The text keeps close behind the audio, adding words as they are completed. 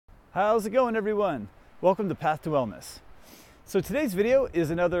How's it going, everyone? Welcome to Path to Wellness. So today's video is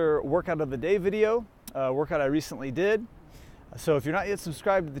another workout of the day video, workout I recently did. So if you're not yet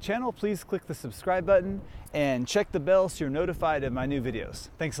subscribed to the channel, please click the subscribe button and check the bell so you're notified of my new videos.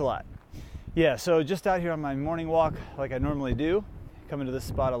 Thanks a lot. Yeah, so just out here on my morning walk like I normally do. Coming to this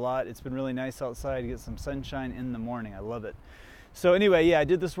spot a lot. It's been really nice outside to get some sunshine in the morning. I love it. So anyway, yeah, I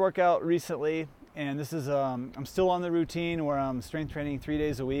did this workout recently, and this is, I'm still on the routine where I'm strength training 3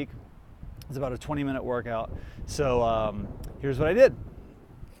 days a week. It's about a 20-minute workout. So here's what I did.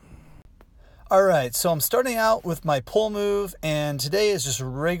 All right, so I'm starting out with my pull move, and today is just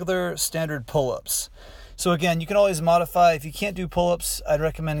regular standard pull-ups. So again, you can always modify. If you can't do pull-ups, I'd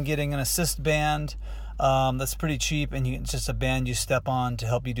recommend getting an assist band. That's pretty cheap, and it's just a band you step on to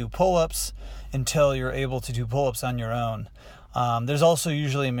help you do pull-ups until you're able to do pull-ups on your own. There's also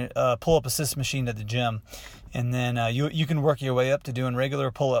usually a pull-up assist machine at the gym, and then you can work your way up to doing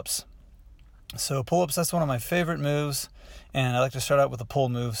regular pull-ups. So pull-ups, that's one of my favorite moves, and I like to start out with a pull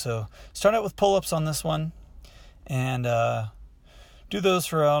move. So start out with pull-ups on this one, and do those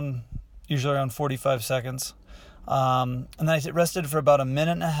for usually around 45 seconds. And then I rested for about a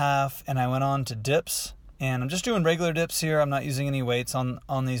minute and a half, and I went on to dips, and I'm just doing regular dips here. I'm not using any weights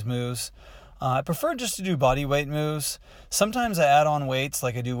on these moves. I prefer just to do body weight moves. Sometimes I add on weights,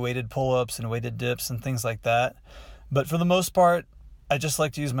 like I do weighted pull-ups and weighted dips and things like that. But for the most part, I just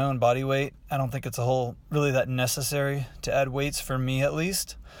like to use my own body weight. I don't think it's really that necessary to add weights, for me at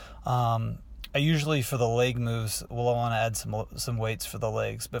least. I usually, for the leg moves, will want to add some weights for the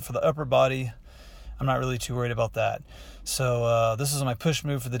legs. But for the upper body, I'm not really too worried about that. So this is my push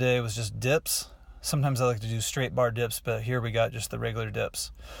move for the day. It was just dips. Sometimes I like to do straight bar dips, but here we got just the regular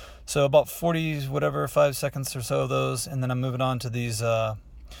dips. So about 5 seconds or so of those, and then I'm moving on to these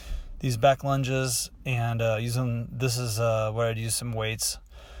back lunges, and this is where I'd use some weights,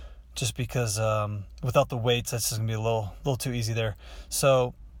 just because without the weights, that's just gonna be a little too easy there.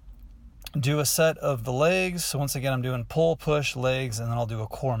 So do a set of the legs. So once again, I'm doing pull, push, legs, and then I'll do a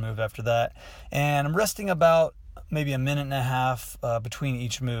core move after that. And I'm resting about maybe a minute and a half between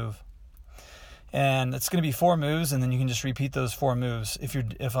each move. And it's going to be 4 moves, and then you can just repeat those 4 moves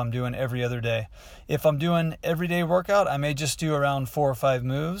if I'm doing every other day. If I'm doing everyday workout, I may just do around 4 or 5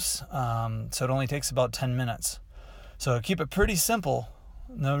 moves. So it only takes about 10 minutes. So keep it pretty simple.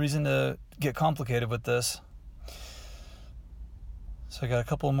 No reason to get complicated with this. So I got a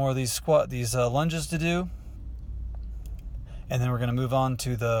couple more of these lunges to do, and then we're going to move on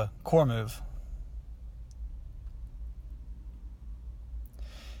to the core move.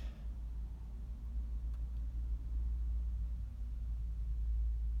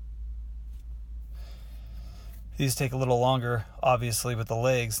 These take a little longer, obviously, with the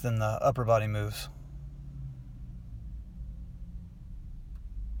legs than the upper body moves.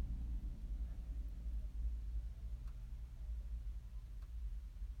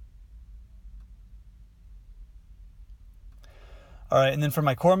 All right, and then for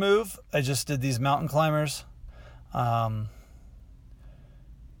my core move, I just did these mountain climbers. Do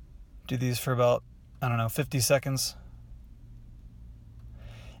these for about, 50 seconds.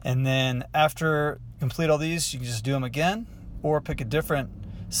 And then after complete all these, you can just do them again, or pick a different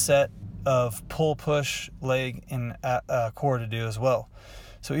set of pull, push, leg, and core to do as well.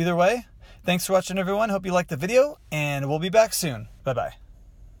 So either way, thanks for watching, everyone. Hope you liked the video, and we'll be back soon. Bye-bye.